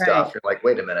club stuff. You're like,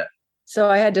 wait a minute. So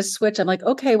I had to switch. I'm like,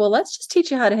 okay, well, let's just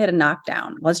teach you how to hit a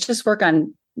knockdown. Let's just work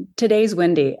on today's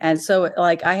windy. And so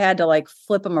I had to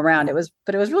flip him around. It was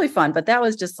really fun. But that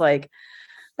was just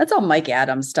that's all Mike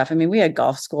Adams stuff. I mean, we had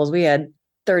golf schools. We had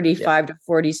 35 to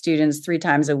 40 students 3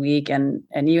 times a week, and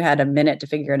you had a minute to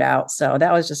figure it out. So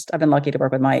that was I've been lucky to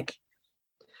work with Mike.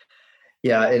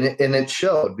 Yeah. And it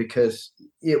showed because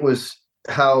it was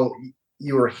how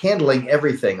you were handling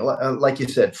everything. Like you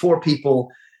said, 4 people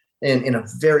in a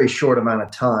very short amount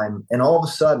of time. And all of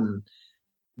a sudden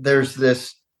there's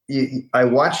this, I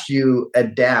watched you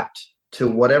adapt to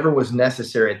whatever was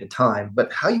necessary at the time,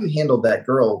 but how you handled that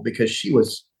girl, because she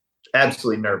was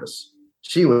absolutely nervous.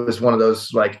 She was one of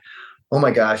those oh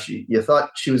my gosh, you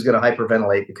thought she was going to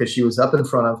hyperventilate because she was up in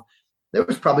front of, there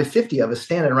was probably 50 of us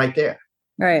standing right there.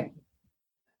 Right.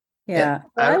 Yeah.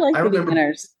 I like the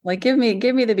beginners. Give me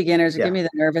the beginners, or give me the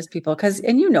nervous people. This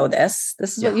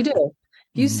is what you do.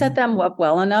 If you set them up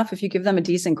well enough, if you give them a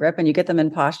decent grip and you get them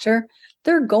in posture,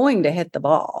 they're going to hit the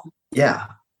ball. Yeah.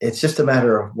 It's just a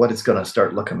matter of what it's going to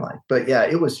start looking like. But yeah,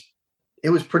 it was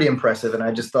pretty impressive. And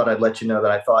I just thought I'd let you know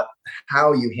that I thought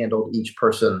how you handled each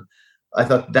person, I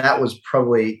thought that was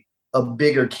probably a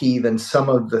bigger key than some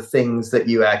of the things that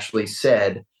you actually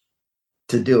said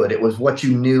to do it. It was what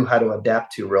you knew how to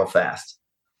adapt to real fast.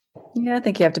 Yeah, I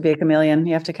think you have to be a chameleon.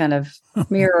 You have to kind of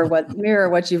mirror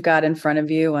what you've got in front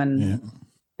of you and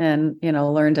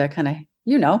learn to kind of,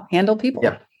 handle people.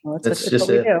 Yeah. Well, that's just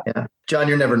it. Yeah. John,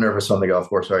 you're never nervous on the golf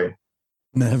course, are you?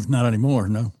 No, not anymore.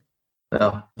 No.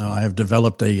 No, I have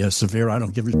developed a severe, I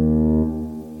don't give a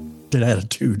shit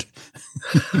attitude.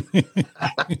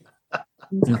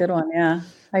 That's a good one. Yeah.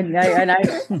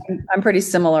 I'm pretty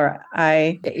similar.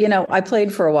 I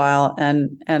played for a while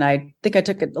and I think I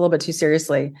took it a little bit too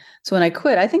seriously. So when I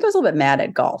quit, I think I was a little bit mad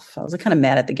at golf. I was kind of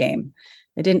mad at the game.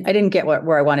 I didn't get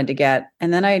where I wanted to get.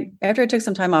 And then after I took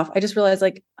some time off, I just realized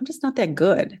I'm just not that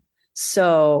good.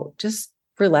 So just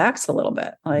relax a little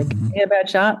bit. Hey, a bad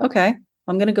shot. Okay.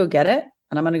 I'm going to go get it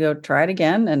and I'm going to go try it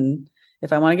again. And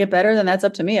if I want to get better, then that's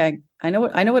up to me. I know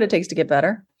what it takes to get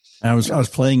better. I was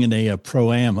playing in a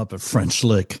pro-am up at French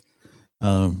Lick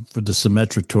for the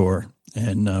Symetra Tour,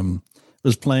 and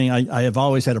was playing. I have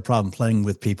always had a problem playing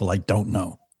with people I don't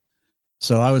know.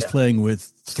 So I was playing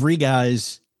with 3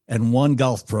 guys and 1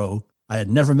 golf pro I had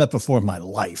never met before in my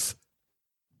life.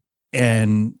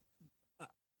 And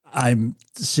I'm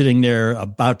sitting there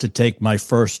about to take my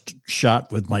first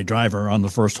shot with my driver on the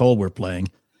first hole we're playing,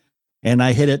 and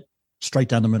I hit it straight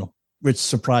down the middle, which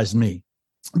surprised me.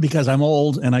 Because I'm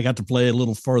old and I got to play a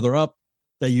little further up,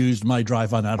 they used my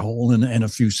drive on that hole and a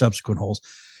few subsequent holes.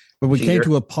 But we came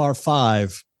to a par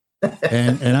 5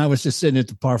 and I was just sitting at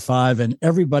the par 5 and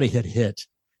everybody had hit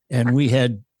and we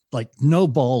had no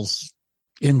balls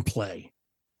in play.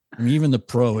 I mean, even the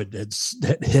pro had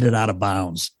hit it out of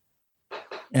bounds.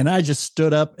 And I just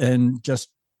stood up and just,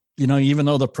 even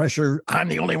though the pressure, I'm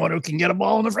the only one who can get a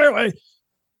ball in the fairway.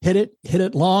 Hit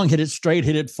it long, hit it straight,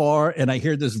 hit it far. And I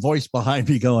hear this voice behind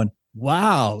me going,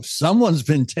 wow, someone's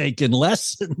been taking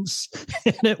lessons.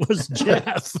 And it was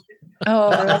Jeff. Oh,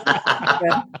 that's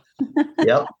good.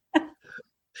 Yep.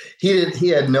 He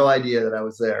had no idea that I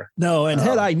was there. No, and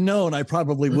had I known, I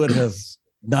probably would have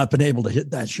not been able to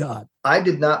hit that shot. I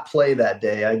did not play that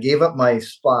day. I gave up my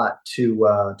spot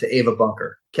to Ava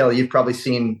Bunker. Kelly, you've probably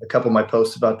seen a couple of my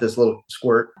posts about this little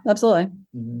squirt. Absolutely.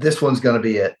 This one's going to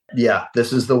be it. Yeah,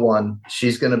 this is the one.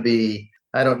 She's going to be,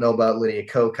 I don't know about Lydia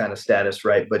Ko kind of status,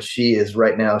 right? But she is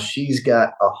right now, she's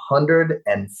got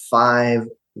 105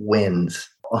 wins.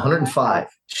 105.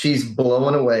 She's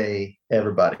blowing away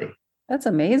everybody. That's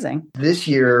amazing. This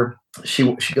year,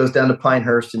 she goes down to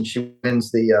Pinehurst and she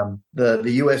wins the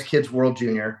U.S. Kids World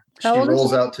Junior. How old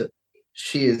rolls is she? out to,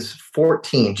 she is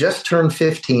 14, just turned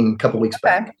 15 a couple weeks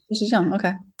back. She's young.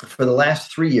 Okay. For the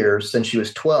last 3 years, since she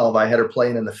was 12, I had her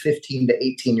playing in the 15 to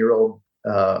 18-year-old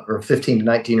or 15 to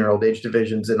 19-year-old age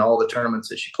divisions in all the tournaments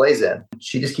that she plays in.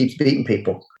 She just keeps beating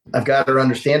people. I've got her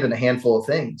understanding a handful of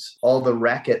things. All the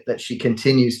racket that she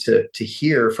continues to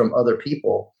hear from other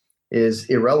people is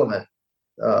irrelevant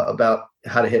about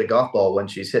how to hit a golf ball when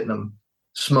she's hitting them,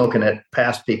 smoking it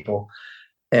past people.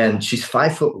 And she's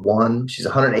 5'1". She's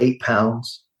 108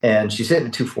 pounds, and she's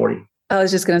hitting 240. I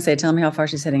was just going to say, tell me how far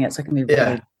she's hitting it so I can be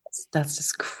really. That's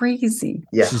just crazy.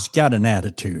 Yeah. She's got an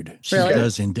attitude. She Really?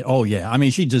 does. Oh, yeah. I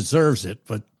mean, she deserves it,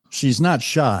 but she's not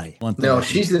shy. No,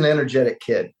 she's an energetic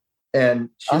kid. And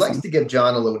she Awesome. likes to give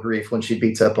John a little grief when she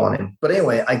beats up on him. But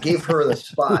anyway, I gave her the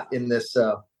spot in this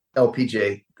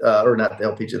LPGA, or not the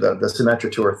LPGA, the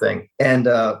Symetra Tour thing. And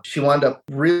she wound up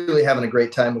really having a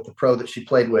great time with the pro that she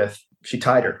played with. She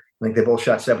tied her. I think they both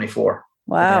shot 74.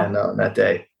 Wow. And that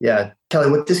day. Yeah.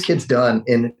 Kelly, what this kid's done,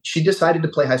 and she decided to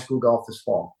play high school golf this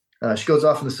fall. She goes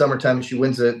off in the summertime and she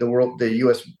wins the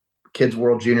U.S. Kids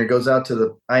World Junior, goes out to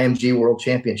the IMG World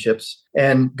Championships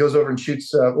and goes over and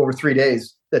shoots over 3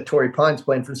 days that Torrey Pine's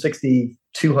playing for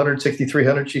 6,200,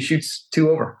 6,300. She shoots 2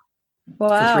 over for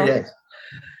 3 days.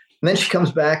 And then she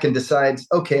comes back and decides,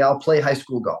 okay, I'll play high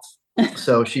school golf.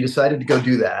 So she decided to go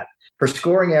do that. Her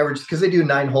scoring average, because they do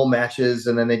 9-hole matches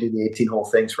and then they do the 18-hole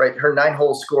things, right? Her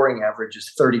 9-hole scoring average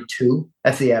is 32.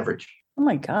 That's the average. Oh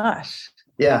my gosh.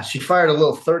 Yeah, she fired a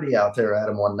little 30 out there at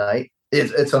him one night.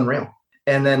 It's unreal.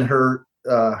 And then her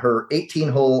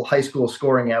 18-hole high school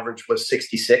scoring average was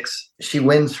 66. She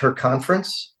wins her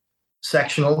conference,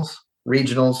 sectionals,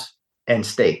 regionals, and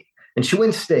state. And she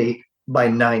wins state by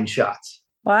 9 shots.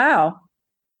 Wow.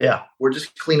 Yeah, we're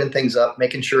just cleaning things up,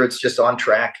 making sure it's just on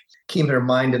track, keeping her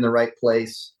mind in the right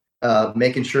place,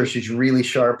 making sure she's really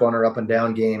sharp on her up and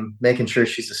down game, making sure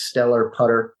she's a stellar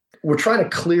putter. We're trying to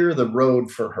clear the road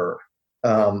for her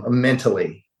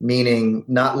mentally, meaning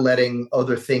not letting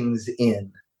other things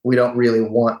in. We don't really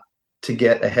want to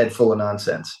get a head full of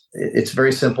nonsense. It's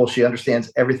very simple. She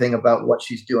understands everything about what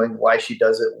she's doing, why she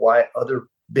does it, why other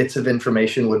bits of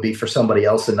information would be for somebody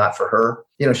else and not for her.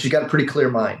 You know, she's got a pretty clear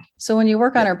mind. So when you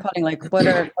work on her putting, like what's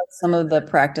some of the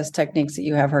practice techniques that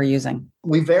you have her using?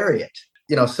 We vary it.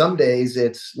 You know, some days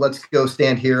it's let's go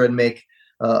stand here and make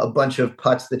a bunch of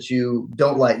putts that you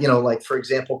don't like. You know, like for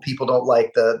example, people don't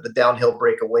like the downhill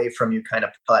break away from you kind of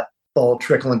putt, ball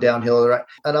trickling downhill. Right?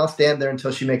 And I'll stand there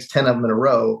until she makes 10 of them in a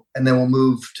row. And then we'll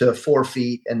move to 4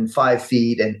 feet and 5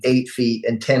 feet and 8 feet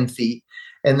and 10 feet.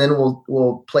 And then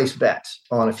we'll place bets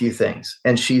on a few things.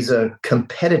 And she's a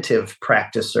competitive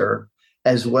practicer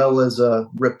as well as a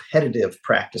repetitive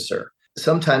practicer.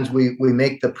 Sometimes we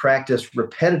make the practice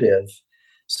repetitive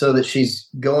so that she's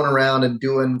going around and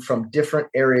doing from different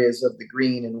areas of the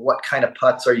green and what kind of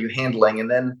putts are you handling.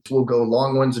 And then we'll go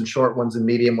long ones and short ones and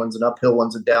medium ones and uphill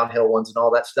ones and downhill ones and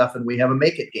all that stuff. And we have a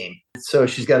make it game. So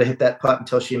she's got to hit that putt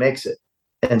until she makes it.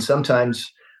 And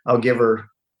sometimes I'll give her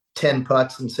 10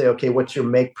 putts and say, okay, what's your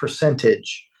make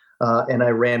percentage? And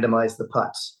I randomize the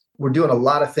putts. We're doing a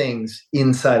lot of things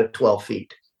inside of 12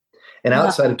 feet. And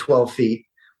outside of 12 feet,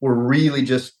 we're really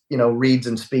just, reads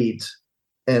and speeds.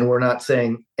 And we're not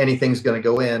saying anything's going to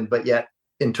go in, but yet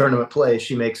in tournament play,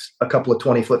 she makes a couple of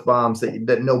 20-foot bombs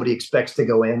that nobody expects to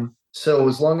go in. So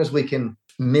as long as we can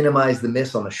minimize the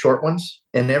miss on the short ones,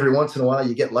 and every once in a while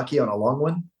you get lucky on a long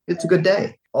one, it's a good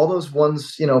day. All those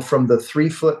ones, from the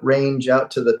 3-foot range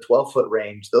out to the 12-foot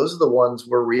range, those are the ones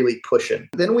we're really pushing.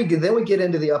 Then we get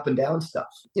into the up and down stuff.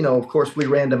 Of course, we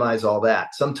randomize all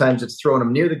that. Sometimes it's throwing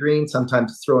them near the green.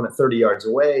 Sometimes it's throwing it 30 yards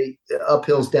away,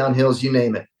 uphills, downhills, you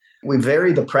name it. We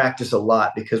vary the practice a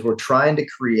lot because we're trying to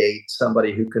create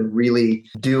somebody who can really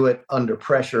do it under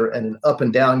pressure, and an up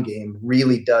and down game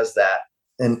really does that.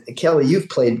 And Kelly, you've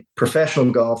played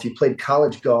professional golf. You played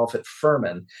college golf at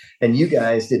Furman, and you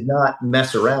guys did not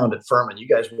mess around at Furman. You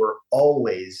guys were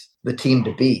always the team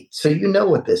to beat. So you know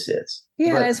what this is.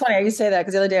 Yeah, and it's funny you say that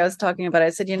because the other day I was talking about it.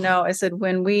 I said,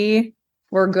 when we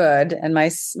we're good. And my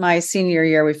senior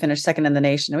year, we finished second in the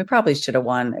nation, and we probably should have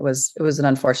won. It was an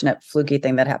unfortunate fluky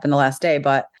thing that happened the last day,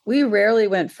 but we rarely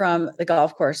went from the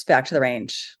golf course back to the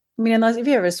range. I mean, unless if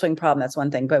you have a swing problem, that's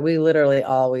one thing, but we literally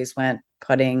always went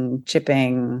putting,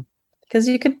 chipping, because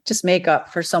you could just make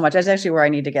up for so much. That's actually where I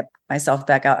need to get myself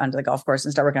back out onto the golf course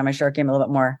and start working on my short game a little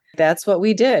bit more. That's what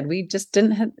we did. We just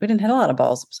didn't hit a lot of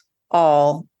balls. It was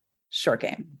all short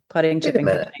game, putting, chipping.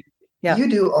 Yeah. You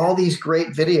do all these great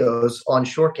videos on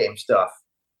short game stuff.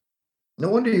 No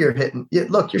wonder you're hitting.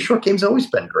 Look, your short game's always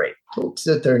been great. Don't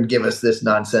sit there and give us this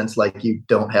nonsense like you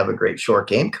don't have a great short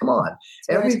game. Come on.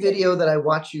 Every video that I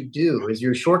watch you do is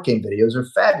your short game videos are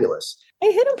fabulous. I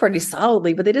hit them pretty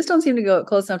solidly, but they just don't seem to go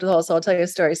close enough to the hole. So I'll tell you a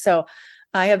story. So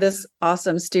I have this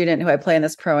awesome student who I play in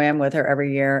this pro-am with her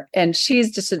every year. And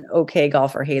she's just an okay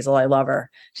golfer, Hazel. I love her.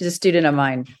 She's a student of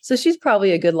mine. So she's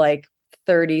probably a good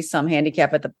 30 some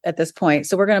handicap at this point.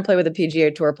 So we're going to play with a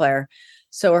PGA Tour player.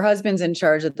 So her husband's in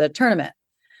charge of the tournament.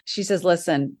 She says,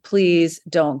 listen, please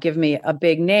don't give me a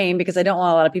big name because I don't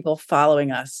want a lot of people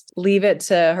following us. Leave it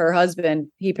to her husband.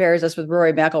 He pairs us with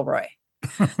Rory McIlroy.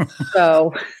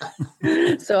 So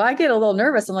I get a little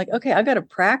nervous. I'm like, okay, I've got to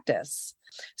practice.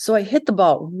 So I hit the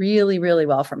ball really, really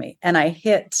well for me. And I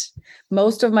hit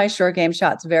most of my short game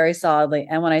shots very solidly.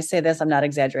 And when I say this, I'm not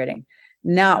exaggerating.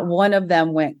 Not one of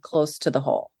them went close to the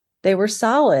hole. They were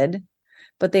solid,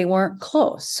 but they weren't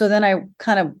close. So then I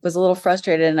kind of was a little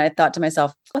frustrated and I thought to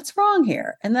myself, what's wrong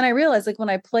here? And then I realized when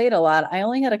I played a lot, I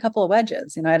only had a couple of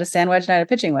wedges. I had a sand wedge and I had a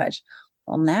pitching wedge.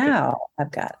 Well, now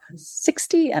I've got a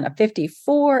 60 and a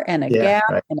 54 and a gap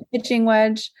and a pitching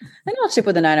wedge. And I'll chip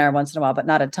with a 9-iron once in a while, but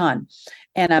not a ton.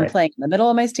 And I'm playing in the middle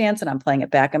of my stance and I'm playing it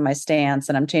back in my stance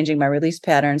and I'm changing my release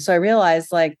pattern. So I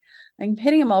realized I'm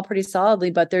hitting them all pretty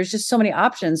solidly, but there's just so many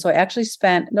options. So I actually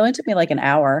it only took me an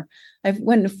hour. I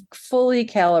went and fully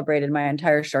calibrated my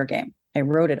entire short game. I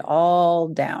wrote it all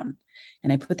down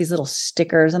and I put these little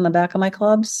stickers on the back of my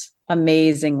clubs.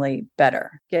 Amazingly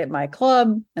better. Get my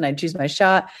club and I'd choose my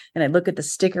shot and I'd look at the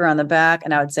sticker on the back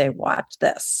and I would say, watch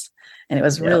this. And it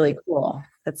was really cool.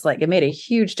 It's it made a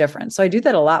huge difference. So I do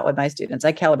that a lot with my students.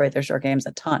 I calibrate their short games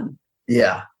a ton.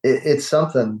 Yeah. It's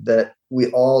something that we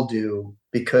all do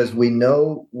because we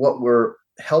know what we're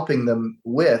helping them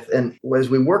with. And as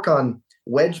we work on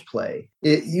wedge play,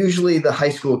 usually the high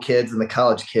school kids and the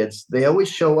college kids, they always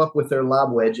show up with their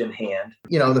lob wedge in hand.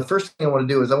 The first thing I want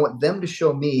to do is I want them to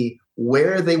show me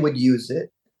where they would use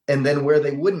it and then where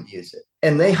they wouldn't use it.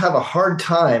 And they have a hard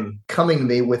time coming to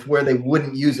me with where they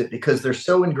wouldn't use it because they're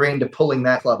so ingrained to pulling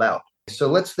that club out. So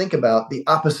let's think about the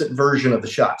opposite version of the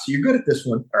shot. So you're good at this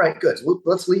one. All right, good. So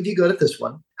let's leave you good at this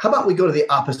one. How about we go to the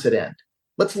opposite end?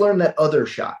 Let's learn that other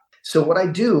shot. So what I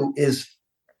do is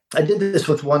I did this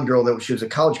with one girl she was a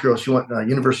college girl. She went to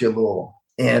University of Louisville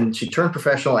and she turned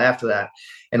professional after that.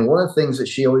 And one of the things that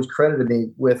she always credited me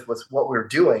with was what we were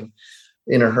doing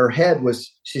in her head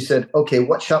was she said, okay,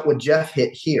 what shot would Jeff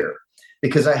hit here?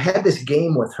 Because I had this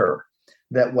game with her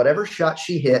that whatever shot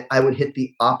she hit, I would hit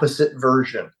the opposite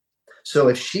version. So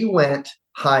if she went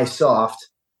high soft,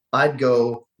 I'd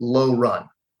go low run.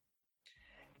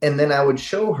 And then I would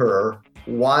show her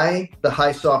why the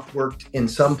high soft worked in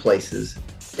some places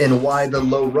and why the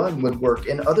low run would work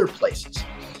in other places.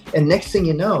 And next thing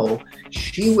you know,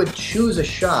 she would choose a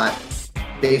shot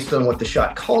based on what the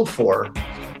shot called for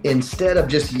instead of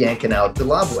just yanking out the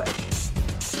lob wedge.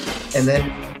 And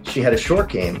then she had a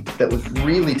short game that was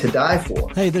really to die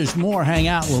for. Hey, there's more. Hang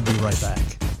out. We'll be right back.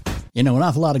 An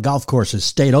awful lot of golf courses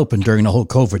stayed open during the whole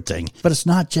COVID thing. But it's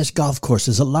not just golf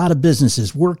courses. A lot of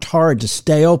businesses worked hard to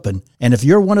stay open. And if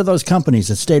you're one of those companies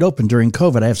that stayed open during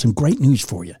COVID, I have some great news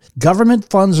for you. Government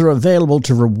funds are available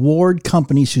to reward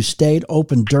companies who stayed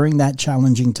open during that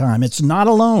challenging time. It's not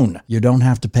a loan. You don't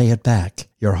have to pay it back.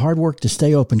 Your hard work to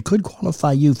stay open could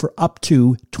qualify you for up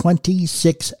to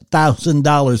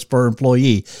 $26,000 per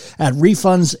employee at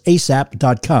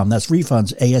refundsasap.com. That's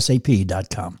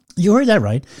refundsasap.com. You heard that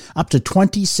right. Up to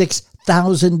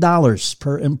 $26,000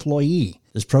 per employee.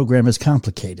 This program is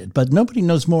complicated, but nobody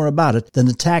knows more about it than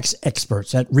the tax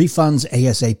experts at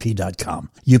refundsasap.com.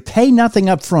 You pay nothing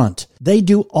up front. They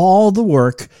do all the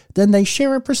work, then they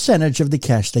share a percentage of the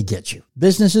cash they get you.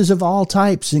 Businesses of all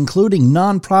types, including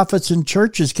nonprofits and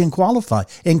churches, can qualify,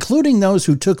 including those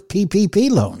who took PPP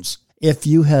loans. If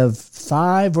you have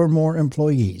 5 or more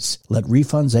employees, let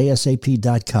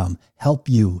refundsasap.com help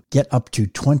you get up to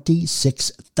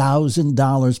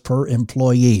 $26,000 per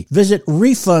employee. Visit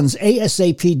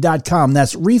refundsasap.com.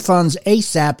 That's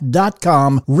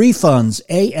refundsasap.com.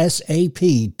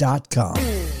 Refundsasap.com.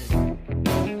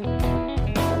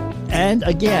 And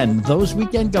again, those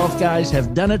weekend golf guys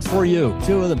have done it for you.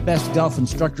 Two of the best golf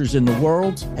instructors in the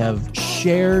world have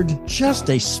shared just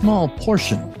a small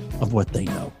portion of what they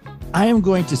know. I am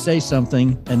going to say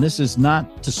something, and this is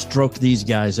not to stroke these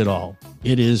guys at all.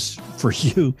 It is for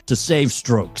you to save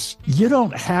strokes. You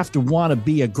don't have to want to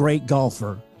be a great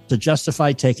golfer to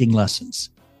justify taking lessons.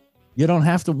 You don't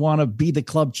have to want to be the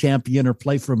club champion or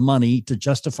play for money to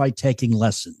justify taking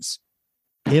lessons.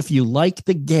 If you like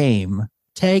the game,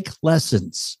 take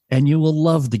lessons, and you will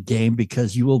love the game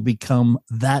because you will become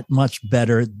that much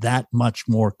better, that much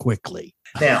more quickly.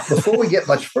 Now, before we get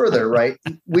much further, right,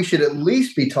 we should at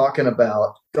least be talking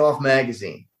about Golf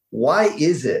Magazine. Why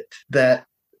is it that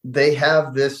they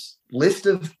have this list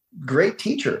of great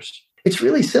teachers? It's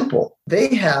really simple.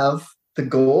 They have the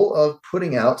goal of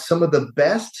putting out some of the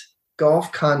best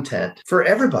golf content for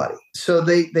everybody. So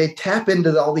they tap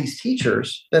into all these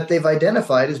teachers that they've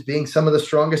identified as being some of the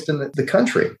strongest in the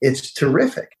country. It's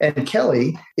terrific. And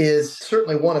Kellie is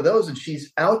certainly one of those. And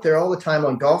she's out there all the time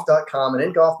on golf.com and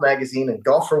in Golf Magazine and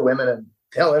Golf for Women and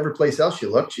hell, every place else you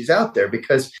look, she's out there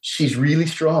because she's really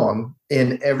strong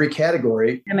in every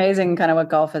category. Amazing kind of what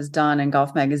golf has done in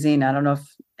Golf Magazine. I don't know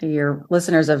if your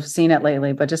listeners have seen it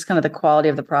lately, but just kind of the quality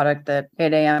of the product that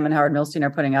 8 a.m. and Howard Milstein are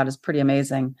putting out is pretty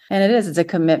amazing. And it's a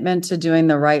commitment to doing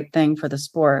the right thing for the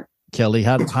sport. Kellie,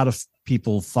 how do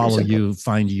people follow you,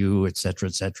 find you, et cetera,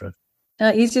 et cetera?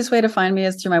 Easiest way to find me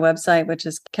is through my website, which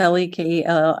is Kellie, Kellie,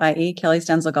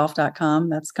 KellieStenzelGolf.com.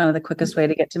 That's kind of the quickest way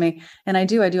to get to me. And I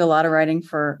do a lot of writing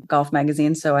for Golf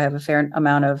Magazine, so I have a fair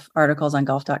amount of articles on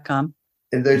golf.com.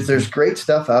 And there's great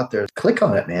stuff out there. Click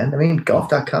on it, man. I mean,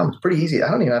 golf.com is pretty easy. I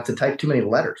don't even have to type too many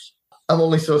letters. I'm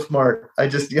only so smart. I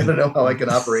just got to know how I can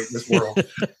operate in this world.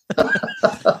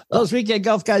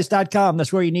 ThoseWeekendGolfGuys.com.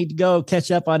 That's where you need to go.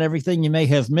 Catch up on everything you may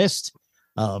have missed.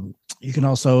 You can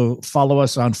also follow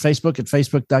us on Facebook at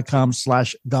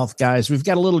facebook.com/golfguys. We've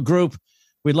got a little group.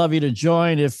 We'd love you to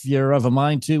join if you're of a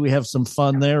mind to. We have some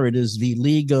fun there. It is the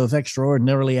League of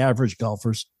Extraordinarily Average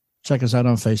Golfers. Check us out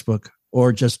on Facebook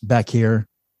or just back here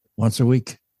once a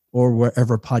week or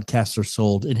wherever podcasts are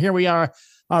sold. And here we are.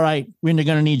 All right. We're going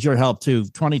to need your help too.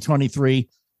 2023,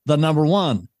 the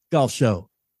 #1 golf show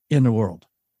in the world.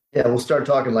 Yeah, we'll start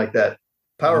talking like that.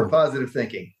 Power of positive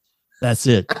thinking. That's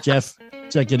it. Jeff,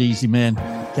 take it easy, man.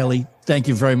 Kellie, thank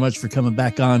you very much for coming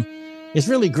back on. It's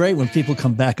really great when people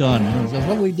come back on.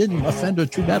 Well, we didn't offend her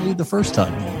too badly the first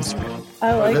time.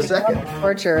 I like the second.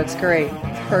 Torture. It's great.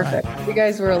 It's perfect. You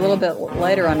guys were a little bit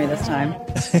lighter on me this time.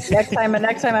 Next time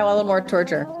I want a little more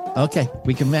torture. Okay,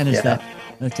 we can manage that.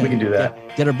 Okay. We can do that.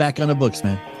 Get her back on the books,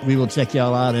 man. We will check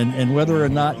y'all out. And whether or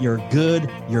not you're good,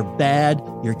 you're bad,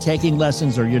 you're taking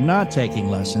lessons or you're not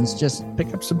taking lessons, just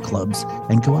pick up some clubs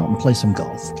and go out and play some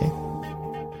golf, okay?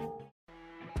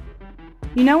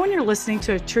 You know when you're listening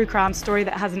to a true crime story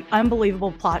that has an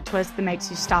unbelievable plot twist that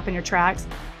makes you stop in your tracks?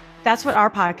 That's what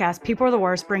our podcast, People Are the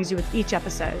Worst, brings you with each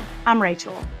episode. I'm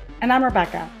Rachel. And I'm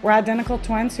Rebecca. We're identical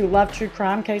twins who love true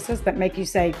crime cases that make you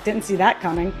say, didn't see that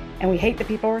coming, and we hate the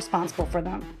people responsible for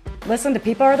them. Listen to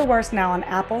People Are the Worst now on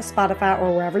Apple, Spotify,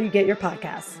 or wherever you get your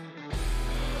podcasts.